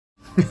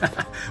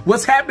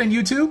What's happening,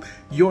 YouTube?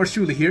 Yours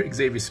truly here,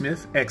 Xavier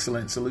Smith,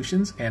 Excellent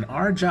Solutions, and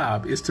our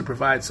job is to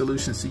provide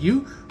solutions to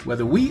you,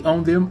 whether we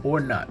own them or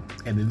not.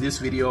 And in this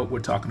video, we're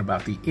talking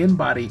about the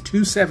Inbody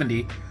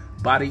 270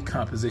 Body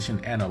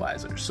Composition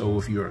Analyzer. So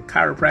if you're a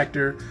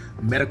chiropractor,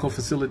 medical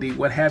facility,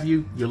 what have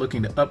you, you're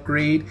looking to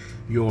upgrade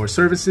your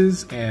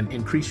services and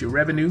increase your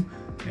revenue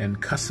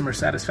and customer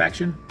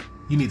satisfaction,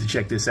 you need to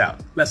check this out.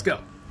 Let's go.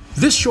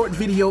 This short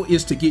video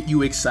is to get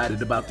you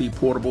excited about the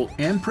portable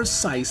and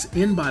precise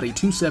Inbody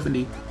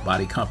 270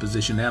 Body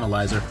Composition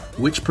Analyzer,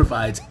 which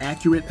provides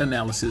accurate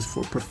analysis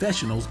for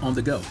professionals on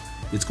the go.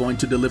 It's going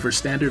to deliver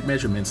standard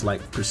measurements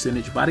like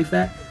percentage body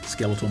fat,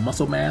 skeletal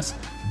muscle mass,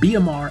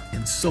 BMR,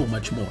 and so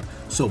much more.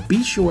 So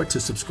be sure to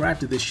subscribe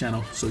to this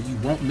channel so you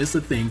won't miss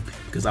a thing,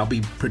 because I'll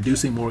be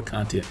producing more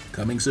content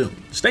coming soon.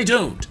 Stay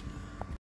tuned.